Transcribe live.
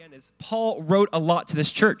is Paul wrote a lot to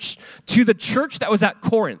this church, to the church that was at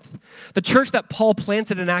Corinth, the church that Paul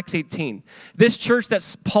planted in Acts 18, this church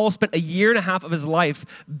that Paul spent a year and a half of his life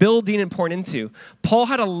building and pouring into. Paul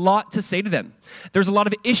had a lot to say to them. There's a lot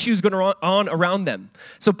of issues going on around them.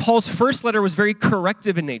 So Paul's first letter was very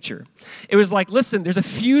corrective in nature. It was like, listen, there's a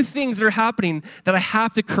few things that are happening that I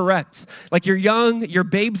have to correct. Like you're young, you're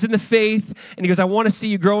babes in the faith, and he goes, I want to see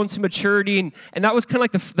you grow into maturity. And that was kind of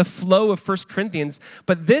like the flow of 1 Corinthians.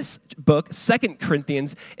 But this book, 2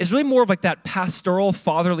 Corinthians, is really more of like that pastoral,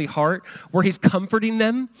 fatherly heart where he's comforting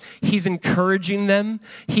them, he's encouraging them,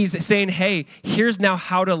 he's saying, hey, here's now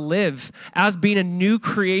how to live as being a new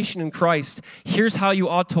creation in Christ. Here's how you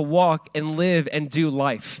ought to walk and live and do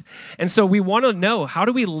life. And so we want to know, how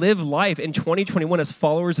do we live life in 2021 as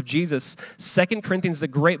followers of Jesus? 2 Corinthians is a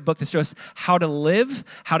great book to show us how to live,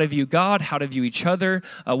 how to view God, how to view each other,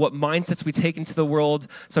 what mindsets we take into the world.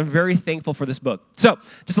 So I'm very thankful for this book. So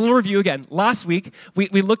just a little review again. Last week,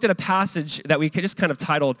 we looked at a passage that we just kind of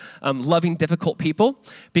titled Loving Difficult People,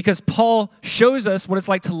 because Paul shows us what it's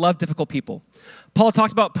like to love difficult people. Paul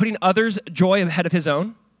talked about putting others' joy ahead of his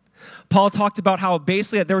own. Paul talked about how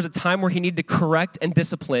basically there was a time where he needed to correct and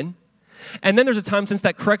discipline. And then there's a time since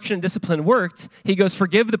that correction and discipline worked, he goes,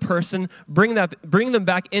 forgive the person, bring them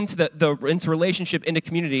back into into relationship, into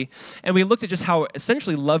community. And we looked at just how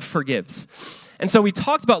essentially love forgives. And so we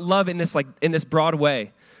talked about love in this broad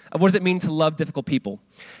way of what does it mean to love difficult people.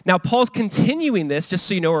 Now, Paul's continuing this, just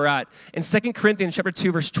so you know where we're at, in 2 Corinthians chapter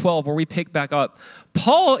 2, verse 12, where we pick back up.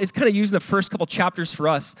 Paul is kind of using the first couple chapters for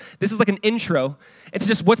us. This is like an intro. It's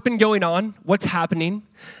just what's been going on, what's happening,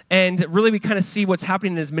 and really we kind of see what's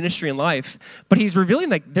happening in his ministry and life. But he's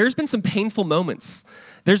revealing there's been some painful moments.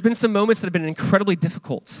 There's been some moments that have been incredibly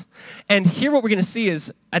difficult. And here what we're going to see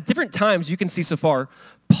is, at different times, you can see so far,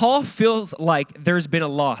 Paul feels like there's been a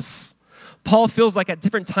loss. Paul feels like at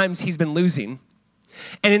different times he's been losing.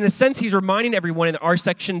 And in a sense, he's reminding everyone in our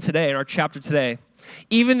section today, in our chapter today,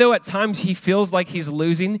 even though at times he feels like he's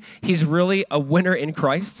losing, he's really a winner in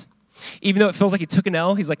Christ. Even though it feels like he took an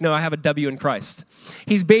L, he's like, no, I have a W in Christ.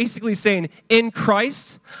 He's basically saying, in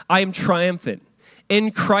Christ, I am triumphant. In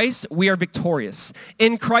Christ, we are victorious.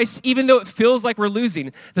 In Christ, even though it feels like we're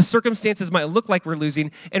losing, the circumstances might look like we're losing,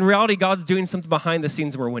 in reality, God's doing something behind the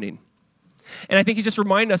scenes and we're winning. And I think he's just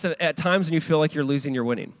reminding us at times when you feel like you're losing, you're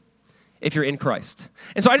winning, if you're in Christ.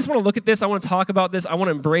 And so I just want to look at this. I want to talk about this. I want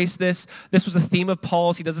to embrace this. This was a theme of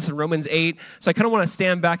Paul's. He does this in Romans 8. So I kind of want to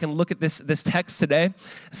stand back and look at this text today,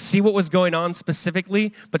 see what was going on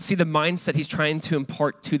specifically, but see the mindset he's trying to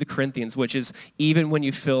impart to the Corinthians, which is even when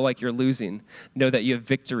you feel like you're losing, know that you have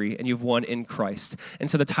victory and you've won in Christ. And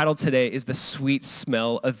so the title today is The Sweet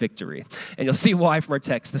Smell of Victory. And you'll see why from our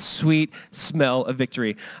text, The Sweet Smell of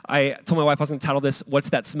Victory. I told my wife I was going to title this,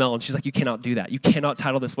 What's That Smell? And she's like, you cannot do that. You cannot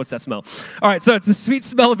title this, What's That Smell? All right, so it's the sweet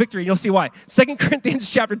smell of victory, and you'll see why. 2 Corinthians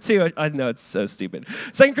chapter 2, I know it's so stupid.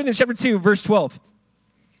 2 Corinthians chapter 2, verse 12.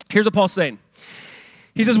 Here's what Paul's saying.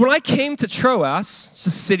 He says, when I came to Troas, it's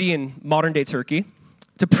a city in modern-day Turkey,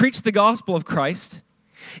 to preach the gospel of Christ,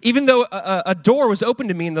 even though a door was opened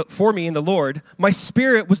to me for me in the Lord, my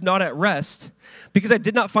spirit was not at rest because I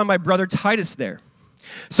did not find my brother Titus there.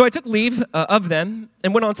 So I took leave of them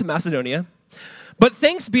and went on to Macedonia. But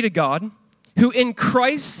thanks be to God, who in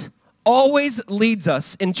Christ always leads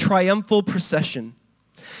us in triumphal procession,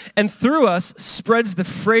 and through us spreads the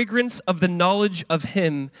fragrance of the knowledge of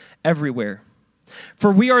him everywhere.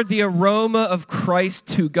 For we are the aroma of Christ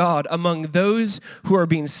to God among those who are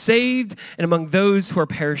being saved and among those who are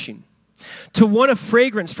perishing. To one a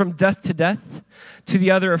fragrance from death to death, to the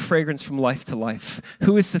other a fragrance from life to life.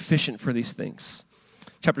 Who is sufficient for these things?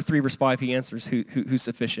 Chapter 3, verse 5, he answers who's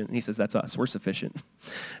sufficient. And he says, that's us. We're sufficient.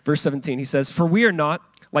 Verse 17, he says, for we are not,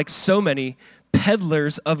 like so many,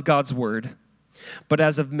 peddlers of God's word, but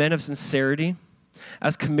as of men of sincerity,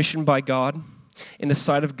 as commissioned by God, in the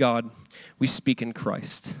sight of God, we speak in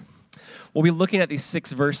Christ. We'll be looking at these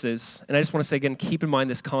 6 verses, and I just want to say again, keep in mind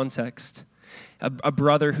this context. A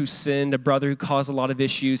brother who sinned, a brother who caused a lot of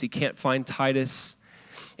issues. He can't find Titus.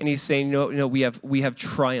 And he's saying, no, we have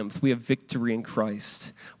triumph. We have victory in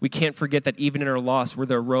Christ. We can't forget that even in our loss, we're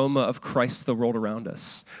the aroma of Christ to the world around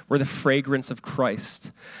us. We're the fragrance of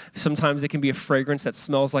Christ. Sometimes it can be a fragrance that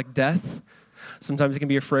smells like death. Sometimes it can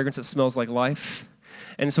be a fragrance that smells like life.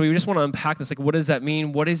 And so we just want to unpack this. Like, what does that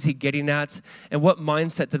mean? What is he getting at? And what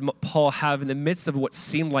mindset did Paul have in the midst of what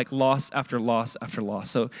seemed like loss after loss after loss?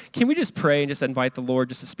 So can we just pray and just invite the Lord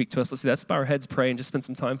just to speak to us? Let's do that. Let's bow our heads, pray, and just spend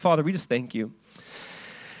some time. Father, we just thank you.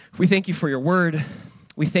 We thank you for your word.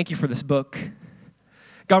 We thank you for this book.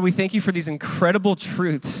 God, we thank you for these incredible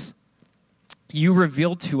truths you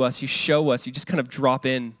reveal to us, you show us, you just kind of drop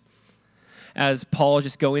in. as Paul is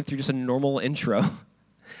just going through just a normal intro,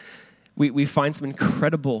 we find some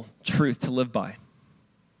incredible truth to live by.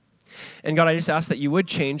 And God, I just ask that you would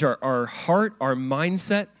change our heart, our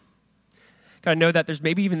mindset. God, I know that there's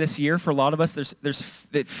maybe even this year for a lot of us,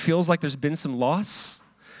 it feels like there's been some loss.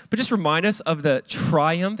 But just remind us of the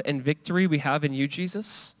triumph and victory we have in you,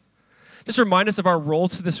 Jesus. Just remind us of our role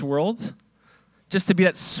to this world, just to be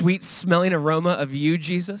that sweet smelling aroma of you,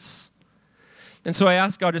 Jesus. And so I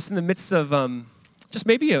ask God, just in the midst of just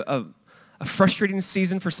maybe a frustrating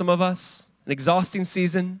season for some of us, an exhausting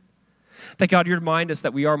season, that God, you remind us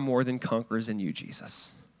that we are more than conquerors in you,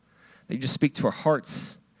 Jesus. That you just speak to our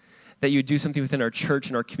hearts, that you would do something within our church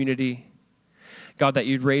and our community. God, that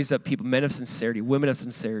you'd raise up people, men of sincerity, women of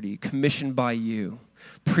sincerity, commissioned by you,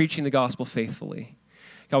 preaching the gospel faithfully.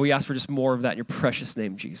 God, we ask for just more of that in your precious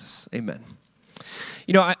name, Jesus. Amen.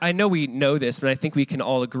 You know, I know we know this, but I think we can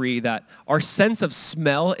all agree that our sense of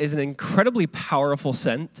smell is an incredibly powerful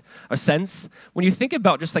sense. When you think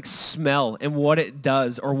about just like smell and what it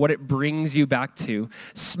does or what it brings you back to,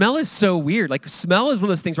 smell is so weird. Like smell is one of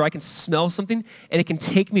those things where I can smell something and it can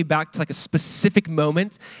take me back to like a specific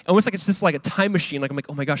moment, almost like it's just like a time machine. Like I'm like,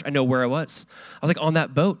 oh my gosh, I know where I was. I was like on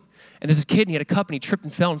that boat. And there's this kid, and he had a cup, and he tripped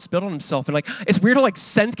and fell and spilled on himself. And like, it's weird how like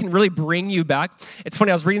scent can really bring you back. It's funny,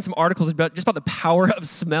 I was reading some articles about the power of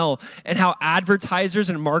smell and how advertisers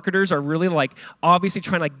and marketers are really like obviously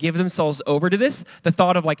trying to like give themselves over to this. The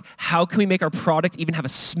thought of like, how can we make our product even have a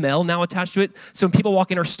smell now attached to it? So when people walk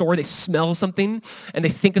in our store, they smell something and they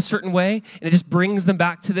think a certain way, and it just brings them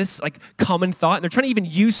back to this like common thought. And they're trying to even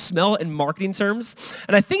use smell in marketing terms.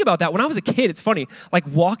 And I think about that when I was a kid. It's funny, like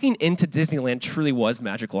walking into Disneyland truly was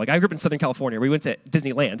magical. Like I grew up in Southern California. We went to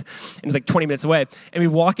Disneyland, and it's like 20 minutes away, and we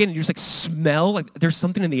walk in, and you just like smell like there's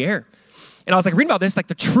something in the air. And I was like reading about this, like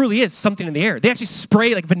there truly is something in the air. They actually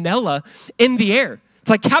spray like vanilla in the air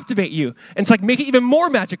to like captivate you and to like make it even more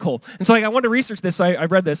magical. And so like I wanted to research this, so I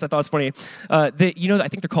read this. I thought it was funny. I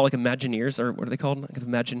think they're called like Imagineers, or what are they called? Like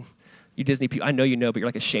Imagine. You Disney people, I know you know, but you're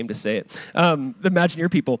like ashamed to say it. The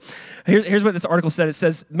Imagineer people. Here's what this article said. It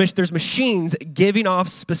says, there's machines giving off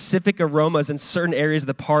specific aromas in certain areas of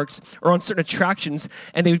the parks or on certain attractions,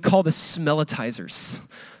 and they would call the smellitizers.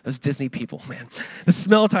 Those Disney people, man. The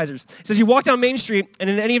smellitizers. It says you walk down Main Street, and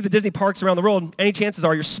in any of the Disney parks around the world, any chances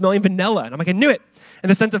are you're smelling vanilla. And I'm like, I knew it. In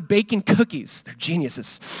the sense of baking cookies. They're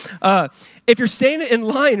geniuses. If you're staying in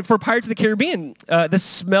line for Pirates of the Caribbean, the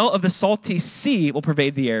smell of the salty sea will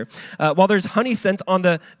pervade the air, while there's honey scent on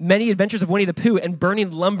the many adventures of Winnie the Pooh and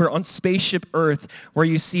burning lumber on Spaceship Earth, where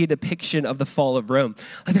you see a depiction of the fall of Rome.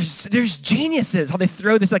 Like there's geniuses, how they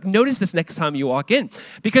throw this, like notice this next time you walk in,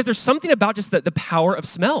 because there's something about just the power of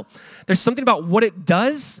smell. There's something about what it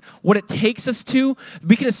does, what it takes us to.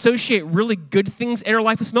 We can associate really good things in our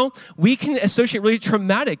life with smell. We can associate really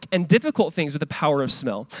traumatic and difficult things with the power of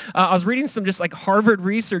smell. I was reading some just like Harvard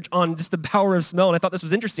research on just the power of smell, and I thought this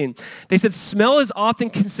was interesting. They said smell is often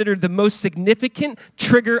considered the most significant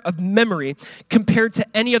trigger of memory compared to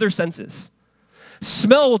any other senses.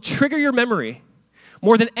 Smell will trigger your memory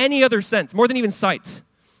more than any other sense, more than even sight.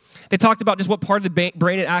 They talked about just what part of the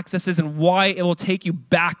brain it accesses and why it will take you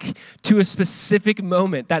back to a specific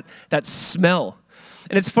moment, that smell.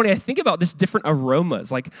 And it's funny, I think about this different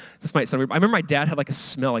aromas. Like, this might sound weird. I remember my dad had like a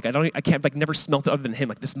smell. Like, never smelled it other than him,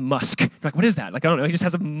 like this musk. I'm like, what is that? Like, I don't know. He just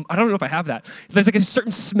has I don't know if I have that. There's like a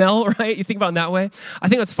certain smell, right? You think about it in that way. I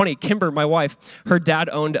think that's funny. Kimber, my wife, her dad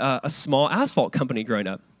owned a small asphalt company growing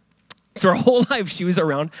up. So her whole life, she was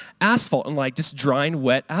around asphalt and like just drying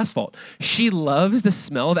wet asphalt. She loves the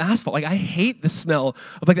smell of asphalt. Like I hate the smell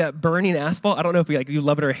of like that burning asphalt. I don't know if you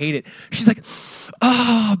love it or hate it. She's like,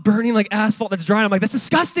 oh, burning like asphalt that's dry. I'm like, that's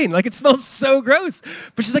disgusting. Like it smells so gross.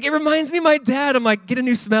 But she's like, it reminds me of my dad. I'm like, get a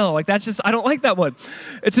new smell. Like that's just, I don't like that one.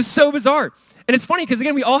 It's just so bizarre. And it's funny because,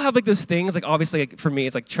 again, we all have like those things. Like obviously, like, for me,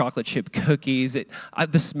 it's like chocolate chip cookies.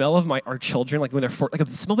 The smell of our children, like when they're like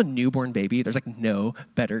the smell of a newborn baby. There's like no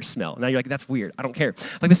better smell. Now you're like, that's weird. I don't care.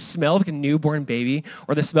 Like the smell of like a newborn baby,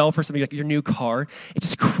 or the smell for something like your new car. It's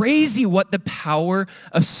just crazy what the power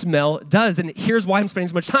of smell does. And here's why I'm spending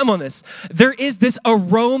so much time on this. There is this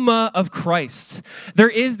aroma of Christ. There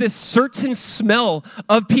is this certain smell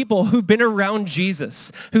of people who've been around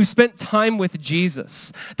Jesus, who spent time with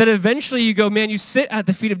Jesus, that eventually you go, man, you sit at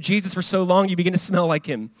the feet of Jesus for so long, you begin to smell like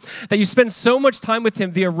him. That you spend so much time with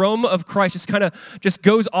him, the aroma of Christ just kind of just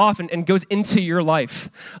goes off and goes into your life.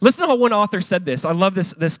 Listen to how one author said this. I love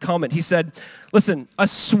this comment. He said, listen, a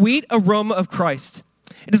sweet aroma of Christ.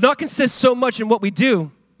 It does not consist so much in what we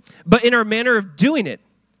do, but in our manner of doing it.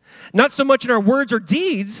 Not so much in our words or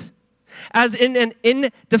deeds, as in an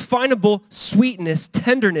indefinable sweetness,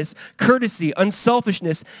 tenderness, courtesy,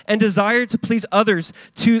 unselfishness, and desire to please others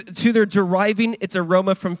to their deriving its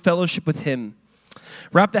aroma from fellowship with him.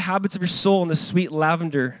 Wrap the habits of your soul in the sweet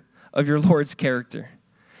lavender of your Lord's character.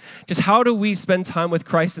 Just how do we spend time with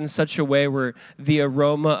Christ in such a way where the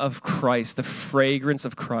aroma of Christ, the fragrance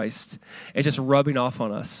of Christ, is just rubbing off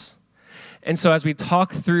on us? And so as we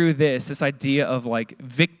talk through this idea of like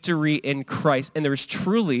victory in Christ, and there was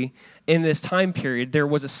truly, in this time period, there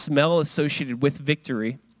was a smell associated with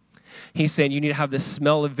victory. He's saying you need to have this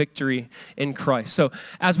smell of victory in Christ. So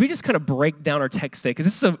as we just kind of break down our text today, because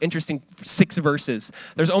this is an interesting 6 verses,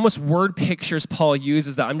 there's almost word pictures Paul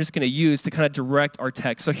uses that I'm just going to use to kind of direct our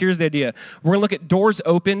text. So here's the idea. We're going to look at doors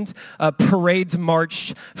opened, parades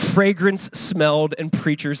marched, fragrance smelled, and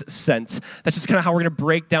preachers sent. That's just kind of how we're going to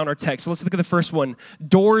break down our text. So let's look at the first one.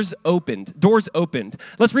 Doors opened. Doors opened.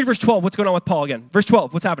 Let's read verse 12. What's going on with Paul again? Verse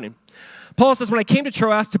 12. What's happening? Paul says, when I came to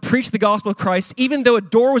Troas to preach the gospel of Christ, even though a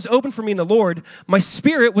door was open for me in the Lord, my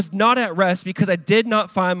spirit was not at rest because I did not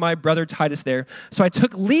find my brother Titus there. So I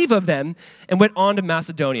took leave of them and went on to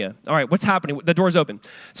Macedonia. All right, what's happening? The door's open.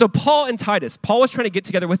 So Paul and Titus. Paul was trying to get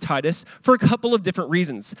together with Titus for a couple of different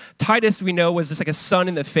reasons. Titus, we know, was just like a son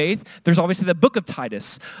in the faith. There's obviously the book of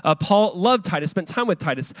Titus. Paul loved Titus, spent time with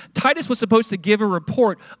Titus. Titus was supposed to give a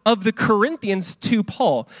report of the Corinthians to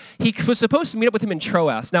Paul. He was supposed to meet up with him in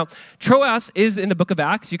Troas. Now, Troas is in the book of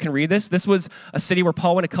Acts. You can read this. This was a city where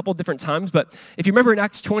Paul went a couple different times. But if you remember in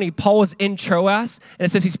Acts 20, Paul was in Troas, and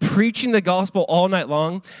it says he's preaching the gospel all night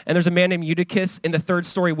long. And there's a man named Eutychus in the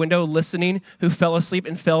 3rd-story window listening who fell asleep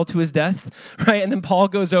and fell to his death, right? And then Paul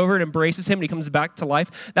goes over and embraces him, and he comes back to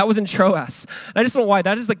life. That was in Troas. And I just don't know why.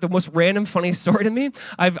 That is like the most random, funny story to me.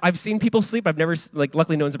 I've seen people sleep. I've never,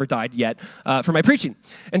 luckily no one's ever died yet for my preaching.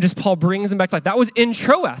 And just Paul brings him back to life. That was in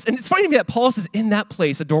Troas. And it's funny to me that Paul says in that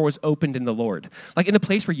place, a door was opened in the Lord. Like in the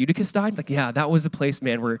place where Eutychus died, like, yeah, that was the place,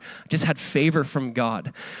 man, where I just had favor from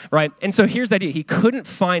God, right? And so here's the idea. He couldn't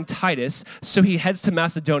find Titus, so he heads to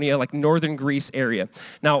Macedonia, like northern Greece area.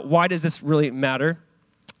 Now, why does this really matter?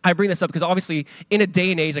 I bring this up because obviously in a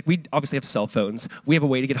day and age, like we obviously have cell phones. We have a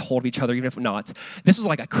way to get a hold of each other, even if not. This was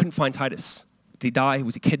like, I couldn't find Titus. Did he die?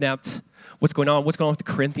 Was he kidnapped? What's going on? What's going on with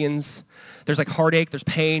the Corinthians? There's like heartache, there's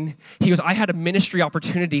pain. He goes, I had a ministry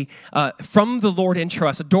opportunity from the Lord in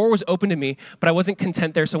Troas. A door was open to me, but I wasn't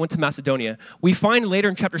content there, so I went to Macedonia. We find later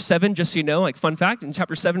in chapter 7, just so you know, like fun fact, in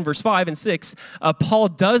chapter 7, verse 5 and 6, Paul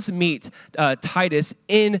does meet Titus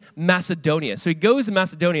in Macedonia. So he goes to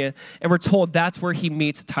Macedonia, and we're told that's where he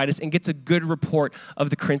meets Titus and gets a good report of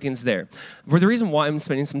the Corinthians there. For the reason why I'm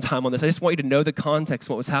spending some time on this, I just want you to know the context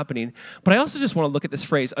of what was happening, but I also just want to look at this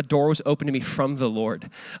phrase, a door was open to me from the Lord.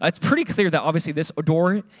 It's pretty clear that obviously this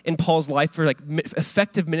door in Paul's life for like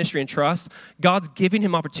effective ministry and trust, God's giving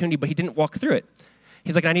him opportunity, but he didn't walk through it.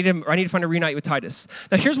 He's like, I need to find a reunite with Titus.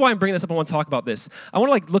 Now, here's why I'm bringing this up. I want to talk about this. I want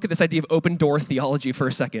to like look at this idea of open door theology for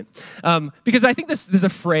a second, because I think this is a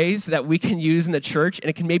phrase that we can use in the church, and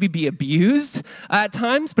it can maybe be abused at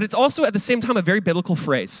times, but it's also at the same time a very biblical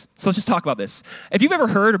phrase. So let's just talk about this. If you've ever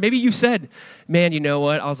heard, or maybe you've said, man, you know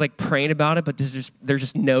what? I was like praying about it, but there's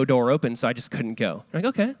just no door open, so I just couldn't go. You're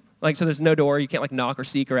like, okay. Like, so there's no door. You can't like knock or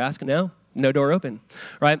seek or ask. No door open,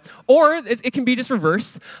 right? Or it can be just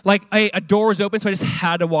reversed. Like a door was open, so I just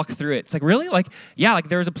had to walk through it. It's like, really? Like, yeah, like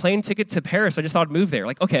there was a plane ticket to Paris. I just thought I'd move there.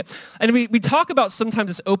 Like, okay. And we talk about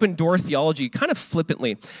sometimes this open door theology kind of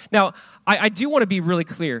flippantly. Now, I do want to be really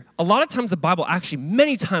clear. A lot of times the Bible, actually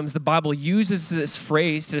many times the Bible uses this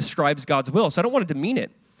phrase to describe God's will. So I don't want to demean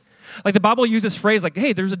it. Like the Bible uses this phrase like,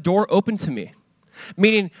 hey, there's a door open to me.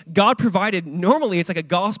 Meaning God provided, normally it's like a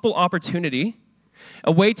gospel opportunity,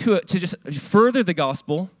 a way to just further the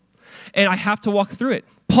gospel, and I have to walk through it.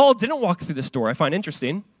 Paul didn't walk through this door, I find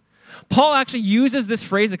interesting. Paul actually uses this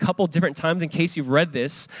phrase a couple different times in case you've read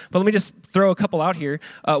this, but let me just throw a couple out here.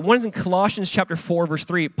 One is in Colossians chapter 4, verse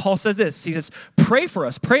 3. Paul says this. He says, pray for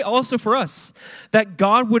us, pray also for us, that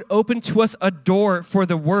God would open to us a door for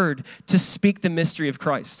the word to speak the mystery of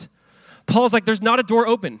Christ. Paul's like, there's not a door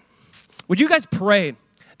open. Would you guys pray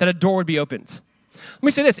that a door would be opened? Let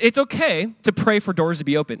me say this. It's okay to pray for doors to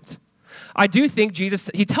be opened. I do think Jesus,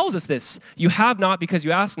 he tells us this. You have not because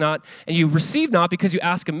you ask not, and you receive not because you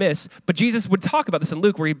ask amiss. But Jesus would talk about this in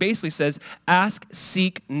Luke where he basically says, ask,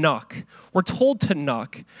 seek, knock. We're told to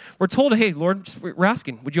knock. We're told, hey, Lord, we're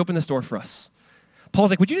asking, would you open this door for us?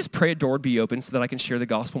 Paul's like, would you just pray a door would be open so that I can share the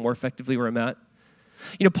gospel more effectively where I'm at?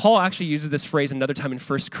 Paul actually uses this phrase another time in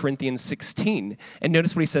 1 Corinthians 16. And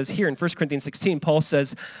notice what he says here in 1 Corinthians 16. Paul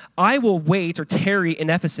says, I will wait or tarry in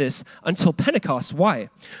Ephesus until Pentecost. Why?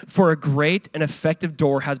 For a great and effective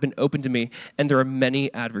door has been opened to me, and there are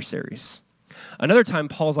many adversaries. Another time,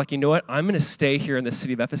 Paul's like, you know what? I'm going to stay here in the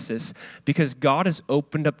city of Ephesus because God has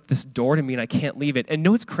opened up this door to me and I can't leave it. And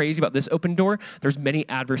know what's crazy about this open door? There's many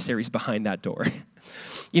adversaries behind that door.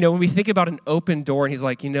 When we think about an open door and he's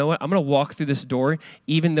like, you know what? I'm going to walk through this door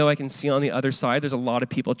even though I can see on the other side there's a lot of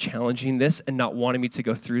people challenging this and not wanting me to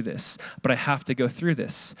go through this. But I have to go through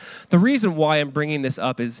this. The reason why I'm bringing this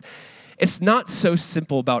up is it's not so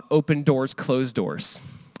simple about open doors, closed doors.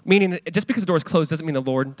 Meaning just because the door is closed doesn't mean the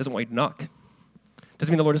Lord doesn't want you to knock.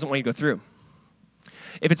 Doesn't mean the Lord doesn't want you to go through.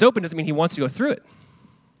 If it's open, doesn't mean he wants you to go through it.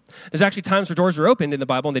 There's actually times where doors were opened in the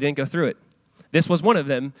Bible and they didn't go through it. This was one of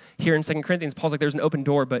them here in 2 Corinthians. Paul's like, there's an open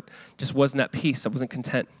door, but just wasn't at peace. I wasn't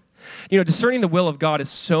content. Discerning the will of God is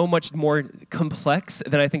so much more complex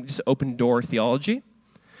than I think just open door theology.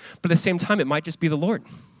 But at the same time, it might just be the Lord.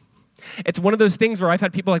 It's one of those things where I've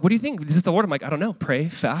had people like, what do you think? Is this the Lord? I'm like, I don't know. Pray,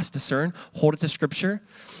 fast, discern, hold it to Scripture.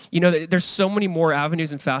 There's so many more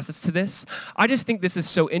avenues and facets to this. I just think this is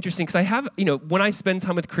so interesting because I have, when I spend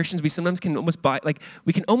time with Christians, we sometimes can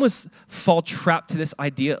almost fall trapped to this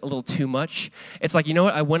idea a little too much. It's like,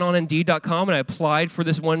 I went on Indeed.com and I applied for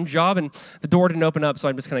this one job and the door didn't open up, so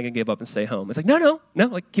I'm just kind of going to give up and stay home. It's like, no,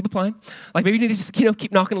 keep applying. Like maybe you need to just,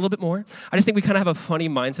 keep knocking a little bit more. I just think we kind of have a funny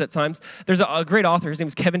mindset at times. There's a great author, his name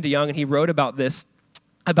is Kevin DeYoung, and he wrote about this,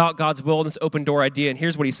 about God's will and this open door idea, and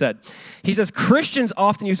here's what he said. He says, Christians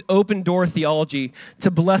often use open door theology to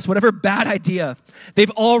bless whatever bad idea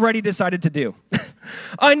they've already decided to do.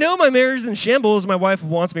 I know my marriage is in shambles, my wife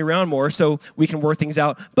wants me around more so we can work things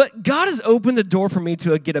out, but God has opened the door for me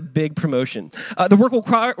to get a big promotion. The work will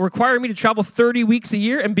require me to travel 30 weeks a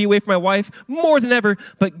year and be away from my wife more than ever,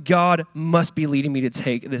 but God must be leading me to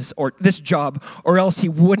take this job or else he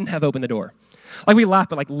wouldn't have opened the door. Like we laugh,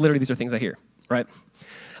 but literally these are things I hear, right?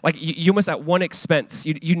 Like you almost at one expense,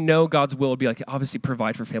 you know God's will would be like, obviously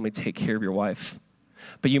provide for family, take care of your wife.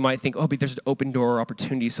 But you might think, but there's an open door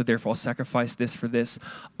opportunity, so therefore I'll sacrifice this for this.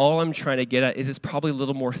 All I'm trying to get at is it's probably a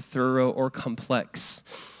little more thorough or complex.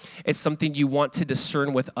 It's something you want to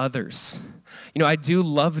discern with others. I do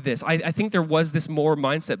love this. I think there was this more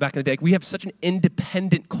mindset back in the day. We have such an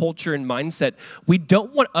independent culture and mindset. We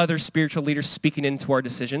don't want other spiritual leaders speaking into our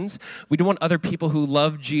decisions. We don't want other people who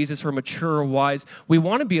love Jesus or mature or wise. We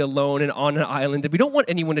want to be alone and on an island. We don't want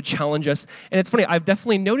anyone to challenge us. And it's funny, I've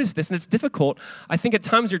definitely noticed this, and it's difficult. I think at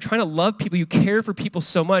times you're trying to love people, you care for people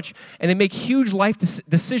so much, and they make huge life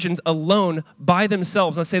decisions alone by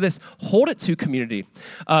themselves. And I'll say this, hold it to community.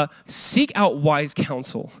 Seek out wise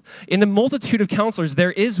counsel. In the multitude of counselors,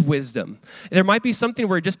 there is wisdom. There might be something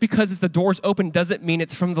where just because the door's open doesn't mean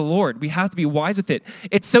it's from the Lord. We have to be wise with it.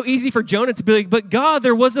 It's so easy for Jonah to be like, but God,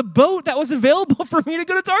 there was a boat that was available for me to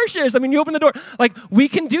go to Tarshish. You opened the door. We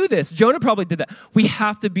can do this. Jonah probably did that. We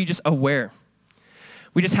have to be just aware.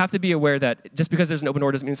 We just have to be aware that just because there's an open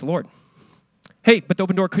door doesn't mean it's the Lord. Hey, but the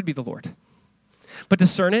open door could be the Lord. But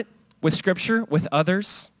discern it with Scripture, with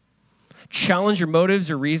others. Challenge your motives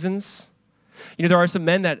or reasons. There are some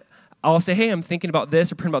men that I'll say, hey, I'm thinking about this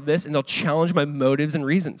or praying about this, and they'll challenge my motives and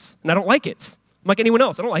reasons. And I don't like it. I'm like anyone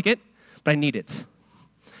else. I don't like it, but I need it.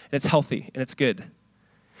 And it's healthy, and it's good.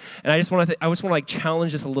 And I just want to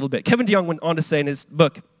challenge this a little bit. Kevin DeYoung went on to say in his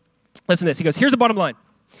book, listen to this. He goes, here's the bottom line.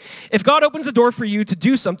 If God opens the door for you to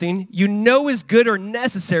do something you know is good or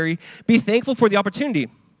necessary, be thankful for the opportunity.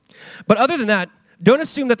 But other than that, don't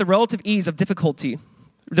assume that the relative ease or difficulty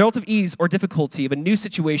of a new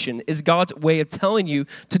situation is God's way of telling you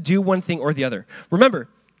to do one thing or the other. Remember,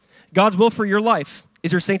 God's will for your life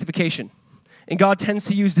is your sanctification. And God tends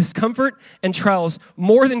to use discomfort and trials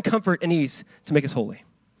more than comfort and ease to make us holy.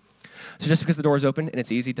 So just because the door is open and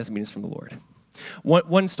it's easy doesn't mean it's from the Lord.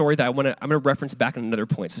 One story that I'm going to reference back on another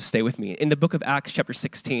point, so stay with me. In the book of Acts, chapter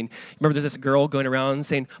 16, remember there's this girl going around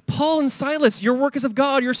saying, Paul and Silas, your work is of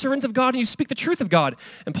God, you're servants of God, and you speak the truth of God.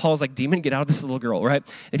 And Paul's like, demon, get out of this little girl, right?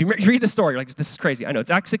 If you read the story, you're like, this is crazy. I know, it's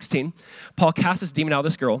Acts 16. Paul casts this demon out of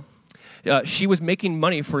this girl. She was making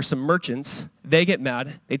money for some merchants. They get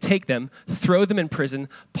mad. They take them, throw them in prison.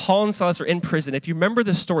 Paul and Silas are in prison. If you remember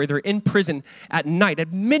the story, they're in prison at night,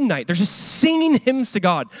 at midnight. They're just singing hymns to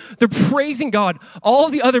God. They're praising God. All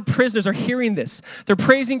the other prisoners are hearing this. They're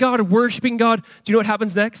praising God, worshiping God. Do you know what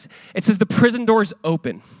happens next? It says the prison doors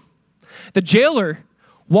open. The jailer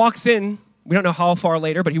walks in. We don't know how far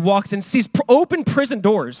later, but he walks in, sees open prison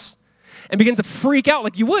doors, and begins to freak out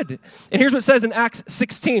like you would. And here's what it says in Acts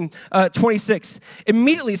 16, 26.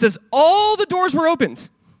 Immediately it says, all the doors were opened,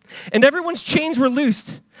 And everyone's chains were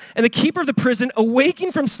loosed. And the keeper of the prison,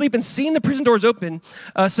 awaking from sleep and seeing the prison doors open,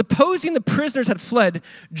 supposing the prisoners had fled,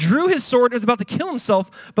 drew his sword and was about to kill himself.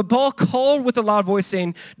 But Paul called with a loud voice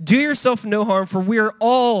saying, do yourself no harm, for we are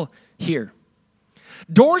all here.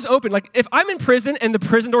 Doors open. Like if I'm in prison and the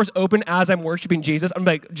prison doors open as I'm worshiping Jesus, I'm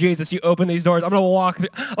like, Jesus, you open these doors. I'm going to walk through.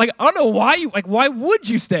 Like, I don't know why why would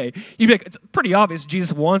you stay? You'd be like, it's pretty obvious.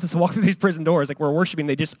 Jesus wants us to walk through these prison doors. Like we're worshiping,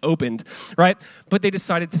 they just opened, right? But they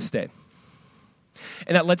decided to stay.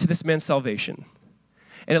 And that led to this man's salvation.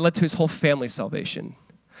 And it led to his whole family's salvation.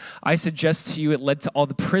 I suggest to you it led to all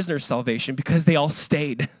the prisoners' salvation because they all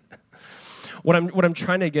stayed. What I'm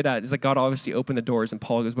trying to get at is that God obviously opened the doors, and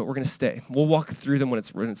Paul goes, but we're going to stay. We'll walk through them when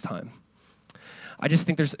it's time. I just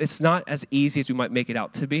think it's not as easy as we might make it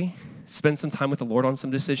out to be. Spend some time with the Lord on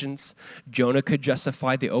some decisions. Jonah could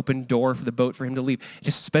justify the open door for the boat for him to leave.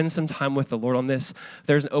 Just spend some time with the Lord on this.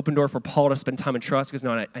 There's an open door for Paul to spend time in trust because,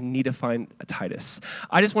 no, I need to find a Titus.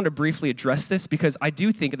 I just want to briefly address this because I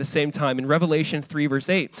do think at the same time in Revelation 3, verse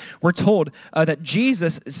 8, we're told that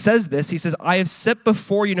Jesus says this. He says, I have set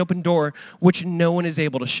before you an open door which no one is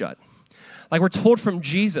able to shut. Like we're told from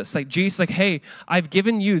Jesus, hey, I've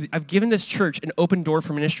given this church an open door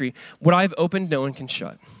for ministry. What I've opened, no one can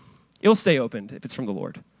shut. It'll stay opened if it's from the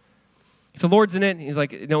Lord. If the Lord's in it, he's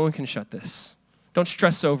like, no one can shut this. Don't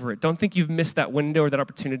stress over it. Don't think you've missed that window or that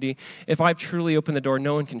opportunity. If I've truly opened the door,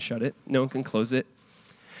 no one can shut it. No one can close it.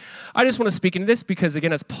 I just want to speak into this because,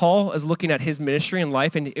 again, as Paul is looking at his ministry and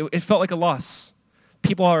life, and it felt like a loss.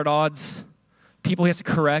 People are at odds. People he has to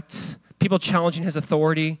correct. People challenging his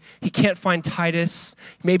authority. He can't find Titus.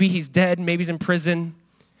 Maybe he's dead. Maybe he's in prison.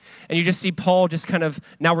 And you just see Paul just kind of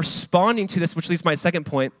now responding to this, which leads to my second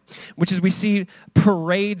point, which is we see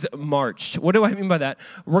parades marched. What do I mean by that?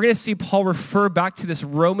 We're going to see Paul refer back to this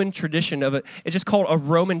Roman tradition of it's just called a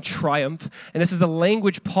Roman triumph. And this is the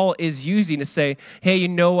language Paul is using to say, hey, you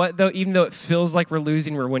know what, though, even though it feels like we're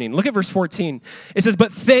losing, we're winning. Look at verse 14. It says,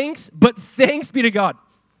 but thanks be to God.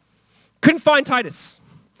 Couldn't find Titus.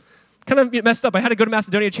 Kind of messed up. I had to go to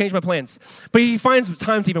Macedonia to change my plans. But he finds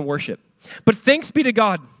time to even worship. But thanks be to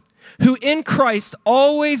God, who in Christ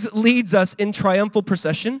always leads us in triumphal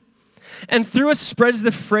procession, and through us spreads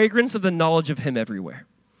the fragrance of the knowledge of him everywhere.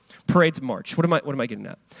 Parades march. What am I getting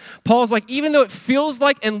at? Paul's like, even though it feels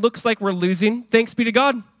like and looks like we're losing, thanks be to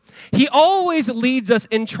God, he always leads us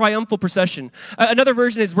in triumphal procession. Another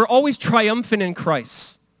version is we're always triumphant in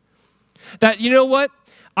Christ. That, you know what?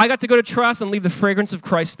 I got to go to Troas and leave the fragrance of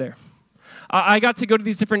Christ there. I got to go to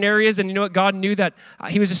these different areas, and you know what? God knew that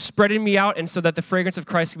he was just spreading me out, and so that the fragrance of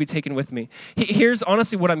Christ could be taken with me. Here's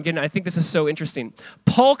honestly what I'm getting at. I think this is so interesting.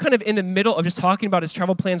 Paul kind of in the middle of just talking about his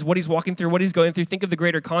travel plans, what he's walking through, what he's going through, think of the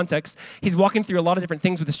greater context. He's walking through a lot of different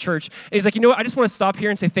things with his church. And he's like, you know what? I just want to stop here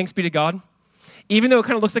and say thanks be to God. Even though it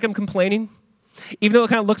kind of looks like I'm complaining, even though it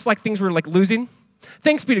kind of looks like things were like losing,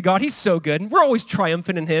 thanks be to God. He's so good. We're always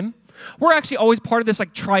triumphant in him. We're actually always part of this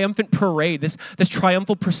like triumphant parade, this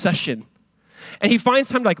triumphal procession. And he finds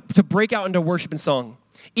time to break out into worship and song,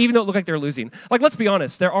 even though it looked like they're losing. Like, let's be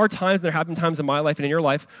honest. There are times, and there have been times in my life and in your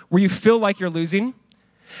life, where you feel like you're losing.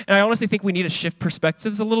 And I honestly think we need to shift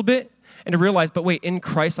perspectives a little bit and to realize, but wait, in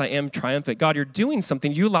Christ I am triumphant. God, you're doing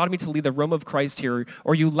something. You allowed me to lead the realm of Christ here,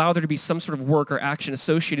 or you allowed there to be some sort of work or action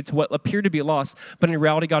associated to what appeared to be a loss, but in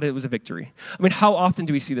reality, God, it was a victory. I mean, how often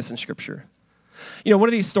do we see this in Scripture? You know, one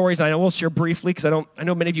of these stories, I will share briefly, because I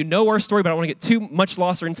know many of you know our story, but I don't want to get too much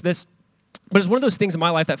lost or into this. But it's one of those things in my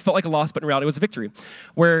life that felt like a loss, but in reality it was a victory.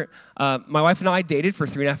 Where my wife and I dated for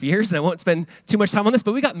 3.5 years, and I won't spend too much time on this,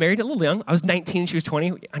 but we got married a little young. I was 19, she was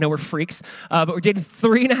 20. I know we're freaks, but we're dating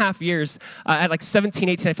 3.5 years. At like 17,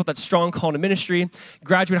 18, I felt that strong call to ministry.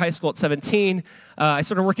 Graduated high school at 17. I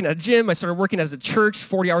started working at a gym. I started working as a church,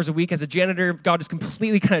 40 hours a week as a janitor. God just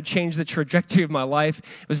completely kind of changed the trajectory of my life.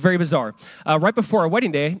 It was very bizarre. Right before our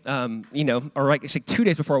wedding day, actually 2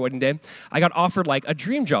 days before our wedding day, I got offered like a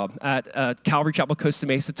dream job at Calvary Chapel, Costa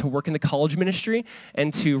Mesa to work in the college ministry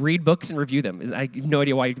and to read books and review them. I have no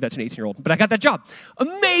idea why you do that to an 18-year-old, but I got that job.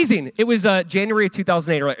 Amazing. It was January of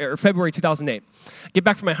 2008 or February 2008. Get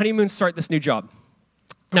back from my honeymoon, start this new job.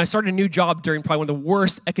 Now, I started a new job during probably one of the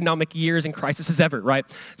worst economic years and crises ever, right?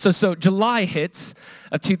 So July hits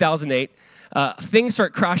of 2008. Things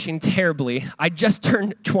start crashing terribly. I just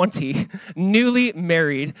turned 20, newly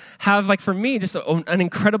married, have, like, for me, just an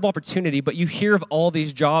incredible opportunity, but you hear of all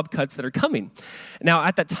these job cuts that are coming. Now,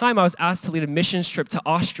 at that time, I was asked to lead a missions trip to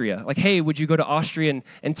Austria. Like, hey, would you go to Austria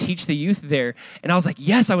and teach the youth there? And I was like,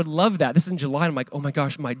 yes, I would love that. This is in July. I'm like, oh my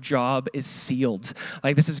gosh, my job is sealed.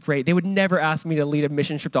 Like, this is great. They would never ask me to lead a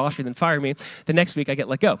mission trip to Austria and then fire me. The next week, I get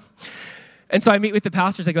let go. And so I meet with the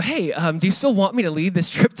pastors. I go, hey, do you still want me to lead this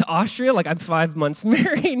trip to Austria? Like, I'm 5 months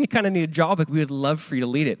married and you kind of need a job. Like, we would love for you to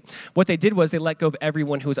lead it. What they did was they let go of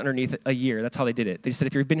everyone who was underneath a year. That's how they did it. They said,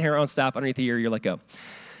 if you've been here on staff underneath a year, you're let go.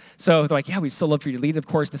 So they're like, yeah, we'd still love for you to lead. Of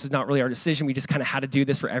course, this is not really our decision. We just kind of had to do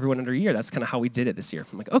this for everyone under a year. That's kind of how we did it this year.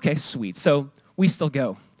 I'm like, okay, sweet. So we still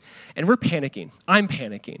go. And we're panicking. I'm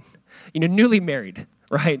panicking. Newly married,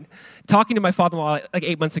 right? Talking to my father-in-law like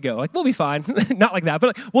 8 months ago. Like, we'll be fine. Not like that,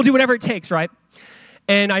 but like, we'll do whatever it takes, right?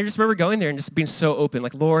 And I just remember going there and just being so open.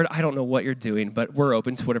 Like, Lord, I don't know what you're doing, but we're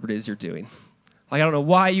open to whatever it is you're doing. Like, I don't know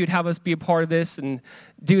why you'd have us be a part of this and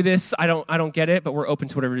do this. I don't get it, but we're open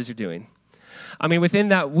to whatever it is you're doing. I mean, within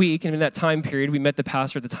that week and in that time period, we met the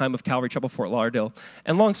pastor at the time of Calvary Chapel, Fort Lauderdale.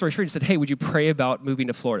 And long story short, he said, hey, would you pray about moving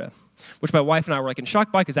to Florida? Which my wife and I were like in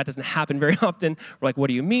shock by because that doesn't happen very often. We're like, what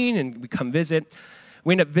do you mean? And we come visit.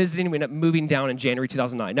 We end up visiting. We end up moving down in January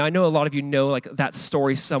 2009. Now, I know a lot of you know like that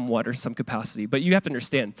story somewhat or some capacity, but you have to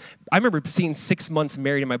understand. I remember seeing 6 months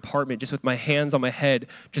married in my apartment just with my hands on my head,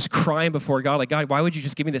 just crying before God, like, God, why would you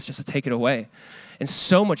just give me this just to take it away? And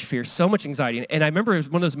so much fear, so much anxiety. And I remember it was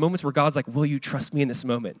one of those moments where God's like, will you trust me in this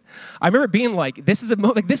moment? I remember being like, this is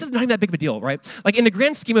not even that big of a deal, right? Like in the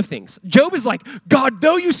grand scheme of things, Job is like, God,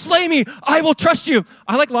 though you slay me, I will trust you.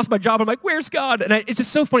 I like lost my job. I'm like, where's God? And it's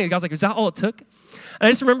just so funny. God's like, is that all it took? And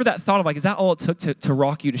I just remember that thought of like, is that all it took to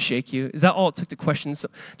rock you, to shake you? Is that all it took to question,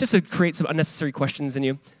 just to create some unnecessary questions in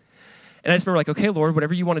you? And I just remember like, okay, Lord,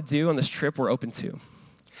 whatever you want to do on this trip, we're open to.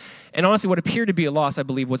 And honestly, what appeared to be a loss, I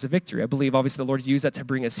believe, was a victory. I believe, obviously, the Lord used that to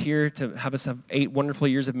bring us here, to have us have 8 wonderful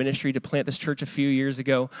years of ministry, to plant this church a few years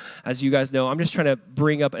ago. As you guys know, I'm just trying to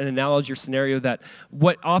bring up an analogy or scenario that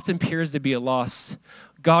what often appears to be a loss,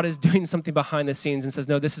 God is doing something behind the scenes and says,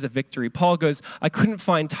 no, this is a victory. Paul goes, I couldn't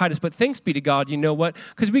find Titus, but thanks be to God, you know what?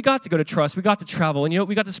 Because we got to go to trust, we got to travel, and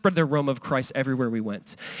we got to spread the aroma of Christ everywhere we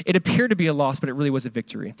went. It appeared to be a loss, but it really was a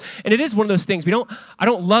victory. And it is one of those things, I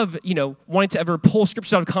don't love, wanting to ever pull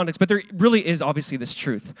scripture out of context, but there really is obviously this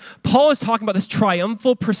truth. Paul is talking about this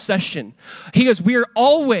triumphal procession. He goes, we are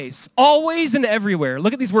always and everywhere.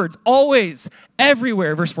 Look at these words, always,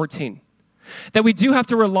 everywhere, verse 14. That we do have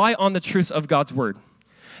to rely on the truth of God's word.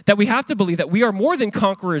 That we have to believe that we are more than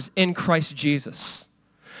conquerors in Christ Jesus.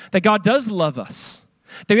 That God does love us.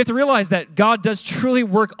 That we have to realize that God does truly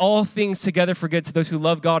work all things together for good to those who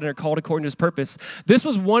love God and are called according to his purpose. This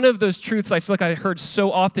was one of those truths I feel like I heard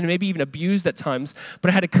so often, and maybe even abused at times,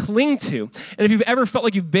 but I had to cling to. And if you've ever felt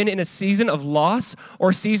like you've been in a season of loss or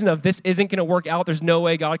a season of this isn't going to work out, there's no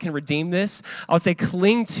way God can redeem this, I would say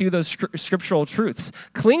cling to those scriptural truths.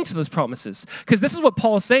 Cling to those promises. Because this is what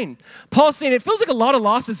Paul is saying. Paul is saying it feels like a lot of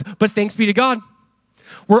losses, but thanks be to God.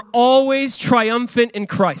 We're always triumphant in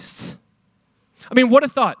Christ. I mean, what a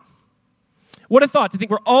thought. What a thought to think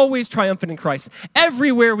we're always triumphant in Christ.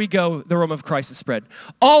 Everywhere we go, the aroma of Christ is spread.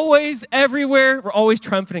 Always, everywhere, we're always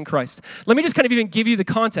triumphant in Christ. Let me just kind of even give you the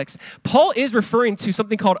context. Paul is referring to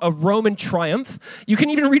something called a Roman triumph. You can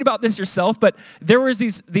even read about this yourself, but there was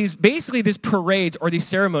these parades or these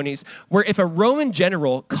ceremonies where if a Roman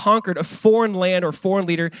general conquered a foreign land or foreign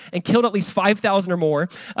leader and killed at least 5,000 or more,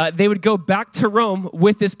 they would go back to Rome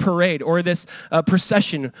with this parade or this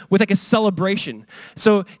procession with like a celebration.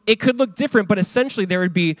 So it could look different, but essentially there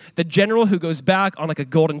would be the general who goes back on like a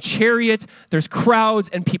golden chariot. There's crowds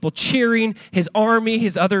and people cheering. His army,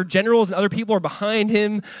 his other generals and other people are behind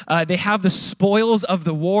him. They have the spoils of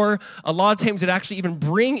the war. A lot of times they'd actually even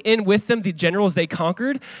bring in with them the generals they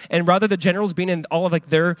conquered. And rather the generals being in all of like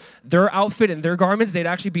their outfit and their garments, they'd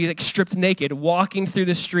actually be like stripped naked, walking through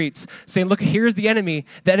the streets, saying, look, here's the enemy.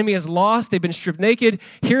 The enemy is lost. They've been stripped naked.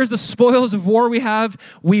 Here's the spoils of war we have.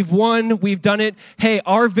 We've won. We've done it. Hey,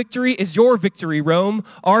 our victory is your victory, Rome.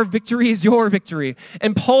 Our victory is your victory.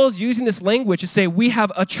 And Paul is using this language to say we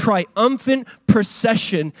have a triumphant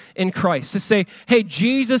procession in Christ. To say, hey,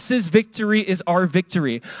 Jesus' victory is our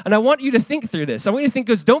victory. And I want you to think through this. I want you to think,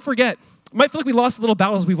 because don't forget, it might feel like we lost little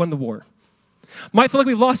battles, we won the war. Might feel like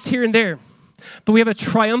we lost here and there. But we have a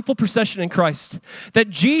triumphal procession in Christ. That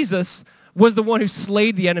Jesus was the one who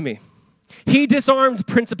slayed the enemy. He disarmed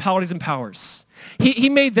principalities and powers. He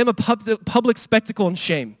made them a public spectacle and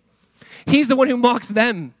shame. He's the one who mocks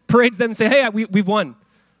them, parades them, and say, hey, we've won.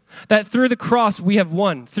 That through the cross, we have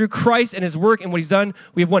won. Through Christ and his work and what he's done,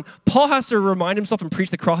 we have won. Paul has to remind himself and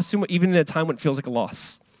preach the cross to him, even in a time when it feels like a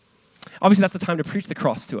loss. Obviously, that's the time to preach the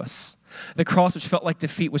cross to us. The cross, which felt like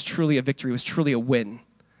defeat, was truly a victory, was truly a win.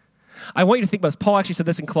 I want you to think about this. Paul actually said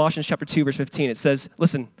this in Colossians chapter 2, verse 15. It says,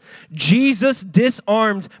 listen, Jesus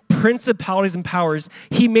disarmed principalities and powers.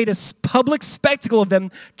 He made a public spectacle of them,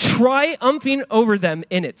 triumphing over them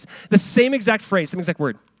in it. The same exact phrase, same exact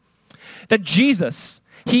word. That Jesus,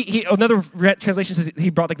 Another translation says he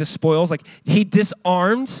brought like the spoils, like he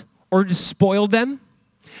disarmed or despoiled them.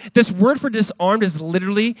 This word for disarmed is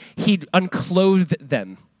literally he unclothed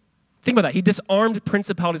them. Think about that. He disarmed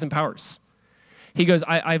principalities and powers. He goes,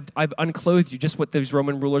 I've unclothed you, just what those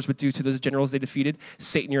Roman rulers would do to those generals they defeated.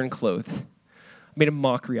 Satan, you're unclothed. Made a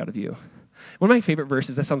mockery out of you. One of my favorite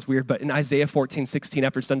verses, that sounds weird, but in Isaiah 14:16,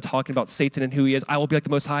 after it's done talking about Satan and who he is, I will be like the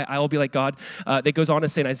Most High, I will be like God. That goes on to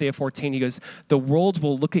say in Isaiah 14, he goes, the world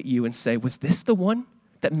will look at you and say, was this the one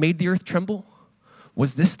that made the earth tremble?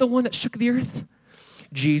 Was this the one that shook the earth?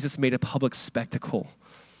 Jesus made a public spectacle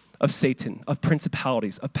of Satan, of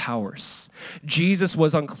principalities, of powers. Jesus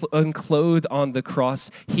was unclothed on the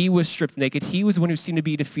cross. He was stripped naked. He was the one who seemed to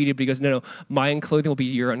be defeated, but he goes, no, my unclothing will be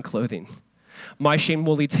your unclothing. My shame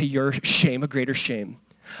will lead to your shame, a greater shame.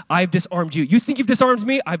 I've disarmed you. You think you've disarmed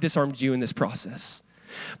me? I've disarmed you in this process.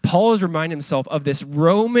 Paul is reminding himself of this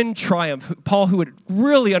Roman triumph. Paul, who would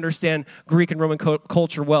really understand Greek and Roman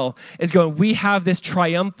culture well, is going, we have this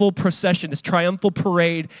triumphal procession, this triumphal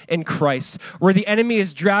parade in Christ, where the enemy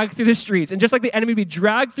is dragged through the streets. And just like the enemy would be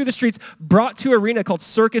dragged through the streets, brought to an arena called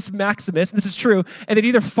Circus Maximus, and this is true, and they'd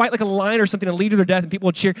either fight like a lion or something and lead to their death, and people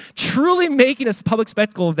would cheer, truly making a public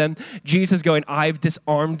spectacle of them. Jesus going, I've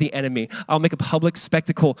disarmed the enemy. I'll make a public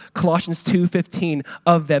spectacle, Colossians 2:15,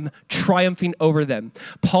 of them, triumphing over them.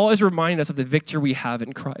 Paul is reminding us of the victory we have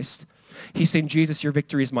in Christ. He's saying, Jesus, your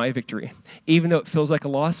victory is my victory. Even though it feels like a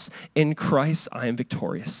loss, in Christ, I am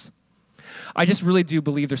victorious. I just really do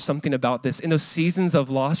believe there's something about this. In those seasons of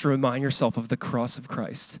loss, remind yourself of the cross of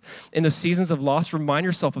Christ. In those seasons of loss, remind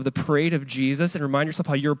yourself of the parade of Jesus and remind yourself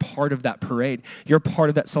how you're part of that parade. You're part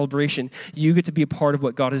of that celebration. You get to be a part of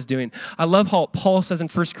what God is doing. I love how Paul says in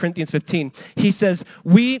 1 Corinthians 15, he says,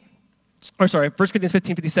 1 Corinthians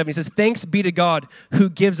 15:57, he says, thanks be to God who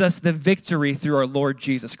gives us the victory through our Lord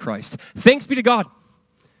Jesus Christ. Thanks be to God,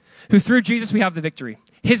 who through Jesus we have the victory.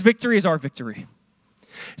 His victory is our victory.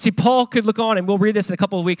 See, Paul could look on, and we'll read this in a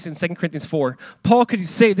couple of weeks in 2 Corinthians 4. Paul could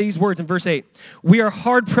say these words in verse 8. We are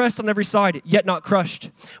hard pressed on every side, yet not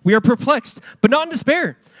crushed. We are perplexed, but not in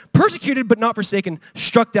despair. Persecuted, but not forsaken.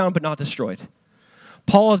 Struck down, but not destroyed.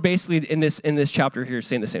 Paul is basically in this chapter here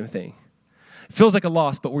saying the same thing. It feels like a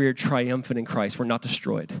loss, but we are triumphant in Christ. We're not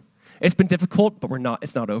destroyed. It's been difficult, but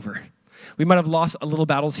it's not over. We might have lost a little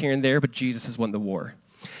battles here and there, but Jesus has won the war.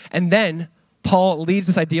 And then Paul leads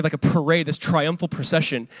this idea of like a parade, this triumphal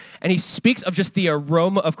procession, and he speaks of just the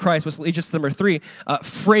aroma of Christ, which leads us to number 3,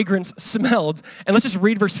 fragrance smelled. And let's just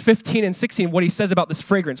read verse 15 and 16, what he says about this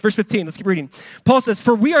fragrance. Verse 15, let's keep reading. Paul says,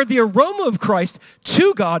 for we are the aroma of Christ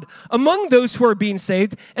to God among those who are being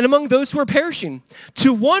saved and among those who are perishing.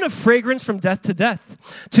 To one a fragrance from death to death,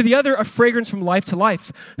 to the other a fragrance from life to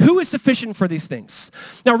life. Who is sufficient for these things?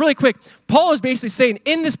 Now, really quick, Paul is basically saying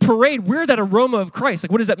in this parade, we're that aroma of Christ.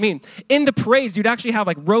 Like, what does that mean? In the parades, you'd actually have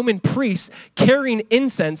like Roman priests carrying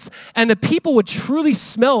incense, and the people would truly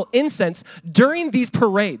smell incense during these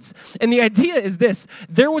parades. And the idea is this,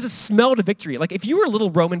 there was a smell to victory. Like if you were a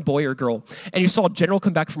little Roman boy or girl, and you saw a general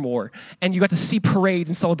come back from war, and you got to see parades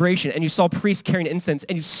and celebration, and you saw priests carrying incense,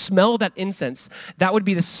 and you smell that incense, that would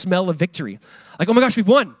be the smell of victory. Like, oh my gosh, we've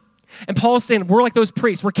won. And Paul is saying, we're like those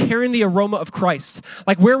priests. We're carrying the aroma of Christ.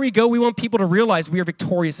 Like where we go, we want people to realize we are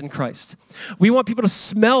victorious in Christ. We want people to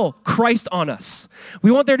smell Christ on us.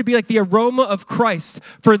 We want there to be like the aroma of Christ.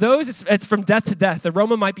 For those, it's from death to death. The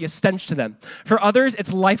aroma might be a stench to them. For others,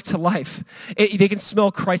 it's life to life. They can smell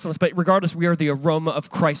Christ on us, but regardless, we are the aroma of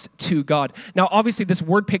Christ to God. Now, obviously, this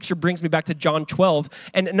word picture brings me back to John 12.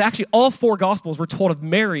 And actually, all 4 Gospels were told of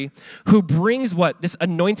Mary, who brings this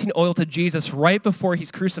anointing oil to Jesus right before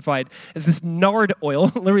he's crucified. Is this nard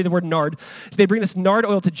oil, literally the word nard. They bring this nard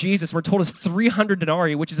oil to Jesus. We're told is 300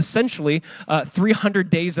 denarii, which is essentially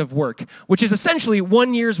 300 days of work, which is essentially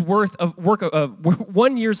 1 year's worth of work,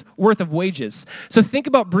 1 year's worth of wages. So think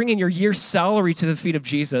about bringing your year's salary to the feet of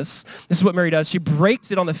Jesus. This is what Mary does. She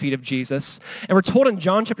breaks it on the feet of Jesus. And we're told in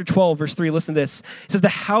John chapter 12, verse 3, listen to this. It says, the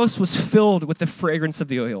house was filled with the fragrance of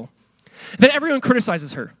the oil. Then everyone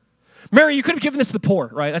criticizes her. Mary, you could have given this to the poor,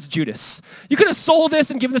 right? That's Judas. You could have sold this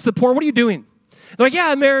and given this to the poor. What are you doing? They're like,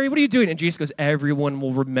 yeah, Mary, what are you doing? And Jesus goes, everyone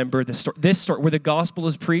will remember this story. Where the gospel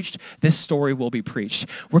is preached, this story will be preached.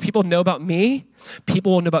 Where people know about me,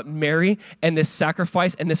 people will know about Mary and this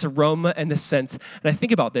sacrifice and this aroma and this sense. And I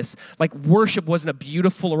think about this, like worship wasn't a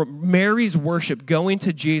beautiful aroma. Mary's worship going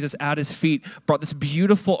to Jesus at his feet brought this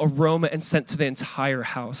beautiful aroma and scent to the entire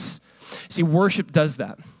house. See, worship does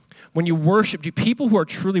that. When you worship, people who are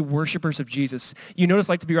truly worshipers of Jesus, you notice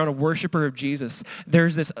like to be around a worshiper of Jesus,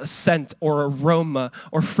 there's this scent or aroma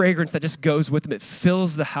or fragrance that just goes with them. It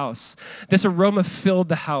fills the house. This aroma filled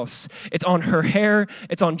the house. It's on her hair.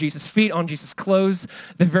 It's on Jesus' feet, on Jesus' clothes.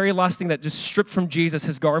 The very last thing that just stripped from Jesus,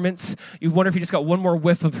 his garments, you wonder if he just got one more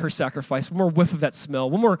whiff of her sacrifice, one more whiff of that smell,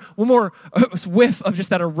 one more whiff of just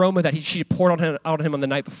that aroma that she poured out on him on the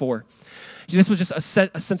night before. This was just a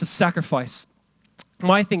sense of sacrifice.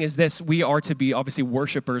 My thing is this, we are to be obviously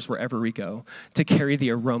worshipers wherever we go, to carry the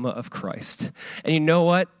aroma of Christ. And you know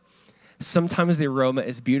what? Sometimes the aroma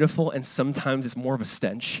is beautiful and sometimes it's more of a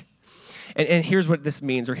stench. And here's what this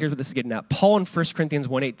means, or here's what this is getting at. Paul in 1 Corinthians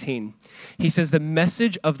 1:18, he says, the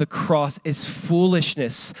message of the cross is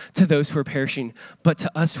foolishness to those who are perishing, but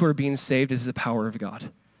to us who are being saved is the power of God.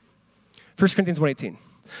 1 Corinthians 1:18.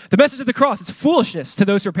 The message of the cross is foolishness to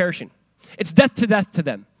those who are perishing. It's death to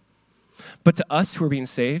them. But to us who are being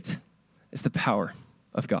saved, it's the power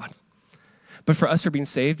of God. But for us who are being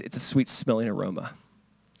saved, it's a sweet smelling aroma.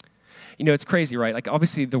 You know, it's crazy, right? Like,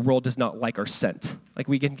 obviously, the world does not like our scent. Like,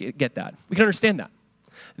 we can get that. We can understand that.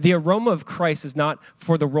 The aroma of Christ is not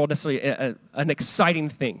for the world necessarily an exciting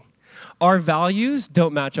thing. Our values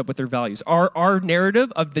don't match up with their values. Our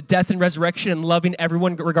narrative of the death and resurrection and loving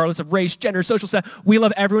everyone regardless of race, gender, social status, we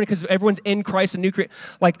love everyone because everyone's in Christ and new creation.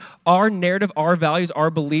 Like, our narrative, our values, our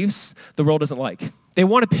beliefs, the world doesn't like. They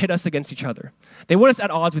want to pit us against each other. They want us at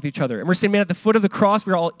odds with each other. And we're saying, man, at the foot of the cross,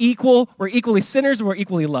 we're all equal, we're equally sinners, and we're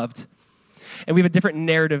equally loved. And we have a different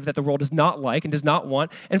narrative that the world does not like and does not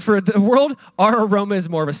want. And for the world, our aroma is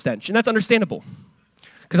more of a stench. And that's understandable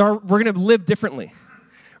because we're going to live differently.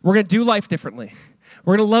 We're going to do life differently.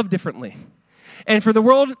 We're going to love differently. And for the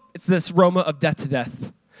world, it's this aroma of death to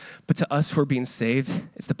death. But to us who are being saved,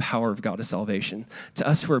 it's the power of God to salvation. To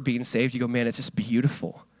us who are being saved, you go, man, it's just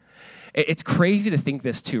beautiful. It's crazy to think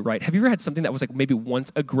this too, right? Have you ever had something that was like maybe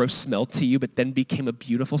once a gross smell to you, but then became a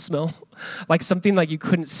beautiful smell? Like something like you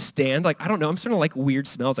couldn't stand. Like, I don't know, I'm starting to like weird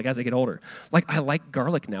smells like as I get older. Like I like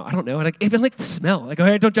garlic now. I don't know. I even like the smell. Like,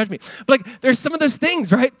 okay, don't judge me. But like there's some of those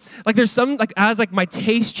things, right? Like there's some, like as like my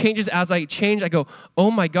taste changes, as I change, I go,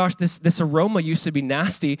 oh my gosh, this aroma used to be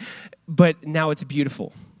nasty, but now it's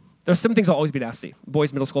beautiful. There's some things will always be nasty.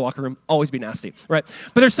 Boys' middle school locker room, always be nasty, right?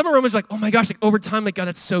 But there's some aromas like, oh my gosh, like over time, like God,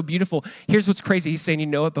 that's so beautiful. Here's what's crazy. He's saying, you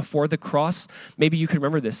know what, before the cross, maybe you could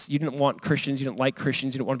remember this. You didn't want Christians, you didn't like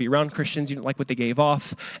Christians, you didn't want to be around Christians, you didn't like what they gave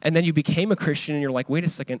off. And then you became a Christian and you're like, wait a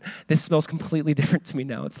second, this smells completely different to me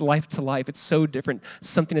now. It's life to life. It's so different.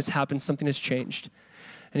 Something has happened, something has changed.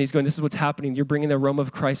 And he's going, this is what's happening. You're bringing the aroma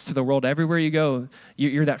of Christ to the world. Everywhere you go,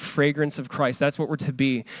 you're that fragrance of Christ. That's what we're to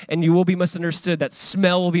be. And you will be misunderstood. That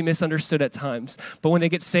smell will be misunderstood at times. But when they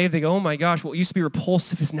get saved, they go, oh my gosh, what used to be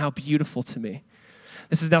repulsive is now beautiful to me.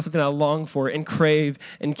 This is now something I long for and crave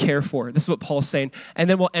and care for. This is what Paul's saying. And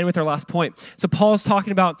then we'll end with our last point. So Paul's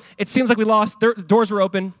talking about, it seems like we lost. The doors were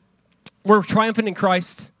open. We're triumphant in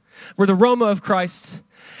Christ. We're the aroma of Christ.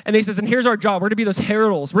 And he says, and here's our job. We're to be those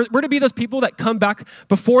heralds. We're to be those people that come back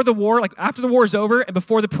before the war, like after the war is over and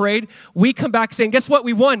before the parade, we come back saying, guess what?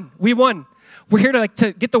 We won. We won. We're here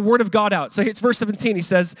to get the word of God out. So it's verse 17. He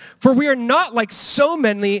says, for we are not like so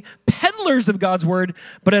many peddlers of God's word,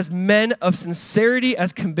 but as men of sincerity,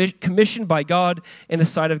 as commissioned by God in the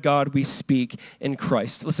sight of God, we speak in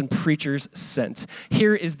Christ. Listen, preachers sent.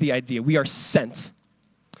 Here is the idea. We are sent.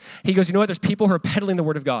 He goes, you know what? There's people who are peddling the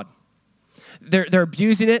word of God. They're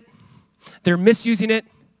abusing it. They're misusing it.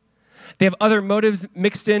 They have other motives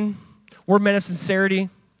mixed in. We're men of sincerity.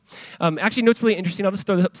 Actually, you know what's really interesting? I'll just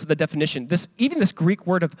throw up the definition. Even this Greek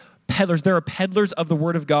word of peddlers, there are peddlers of the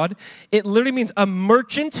word of God. It literally means a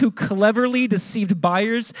merchant who cleverly deceived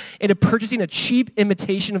buyers into purchasing a cheap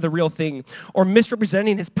imitation of the real thing or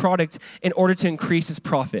misrepresenting his product in order to increase his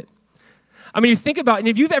profit. I mean, you think about it, and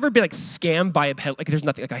if you've ever been like scammed by a peddler, like there's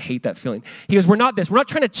nothing, like I hate that feeling. He goes, we're not this. We're not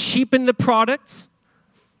trying to cheapen the products.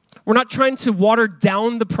 We're not trying to water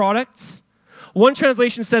down the products. One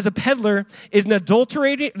translation says a peddler is an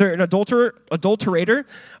adulterator,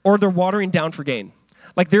 or they're watering down for gain.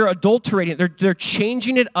 Like they're adulterating it. They're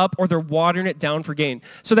changing it up or they're watering it down for gain.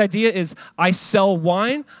 So the idea is I sell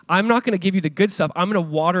wine. I'm not going to give you the good stuff. I'm going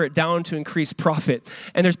to water it down to increase profit.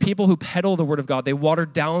 And there's people who peddle the word of God. They water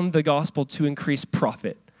down the gospel to increase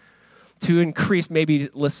profit, to increase maybe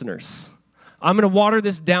listeners. I'm going to water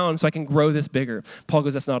this down so I can grow this bigger. Paul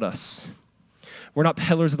goes, that's not us. We're not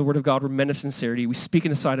peddlers of the word of God. We're men of sincerity. We speak in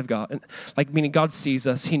the sight of God. And like meaning God sees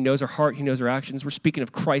us. He knows our heart. He knows our actions. We're speaking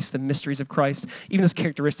of Christ, the mysteries of Christ. Even those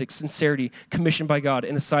characteristics, sincerity, commissioned by God,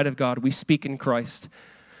 in the sight of God. We speak in Christ.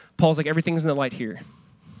 Paul's like, everything's in the light here.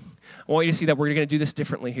 I want you to see that we're going to do this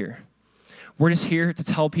differently here. We're just here to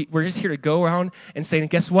tell people, we're just here to go around and say,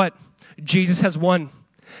 guess what? Jesus has won.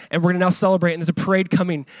 And we're going to now celebrate, and there's a parade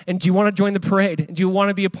coming. And do you want to join the parade? And do you want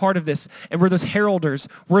to be a part of this? And we're those heralders.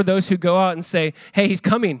 We're those who go out and say, hey, he's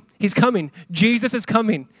coming. He's coming. Jesus is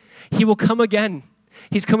coming. He will come again.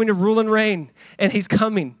 He's coming to rule and reign, and he's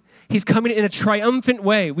coming. He's coming in a triumphant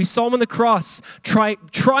way. We saw him on the cross,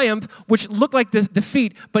 triumph, which looked like this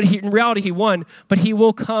defeat, but in reality he won. But he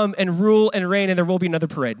will come and rule and reign, and there will be another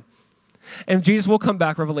parade. And Jesus will come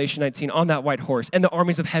back, Revelation 19, on that white horse, and the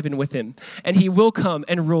armies of heaven with him. And he will come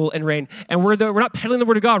and rule and reign. And we're not peddling the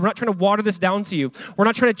word of God. We're not trying to water this down to you. We're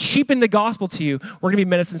not trying to cheapen the gospel to you. We're going to be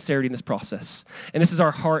men of sincerity in this process. And this is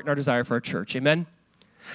our heart and our desire for our church. Amen?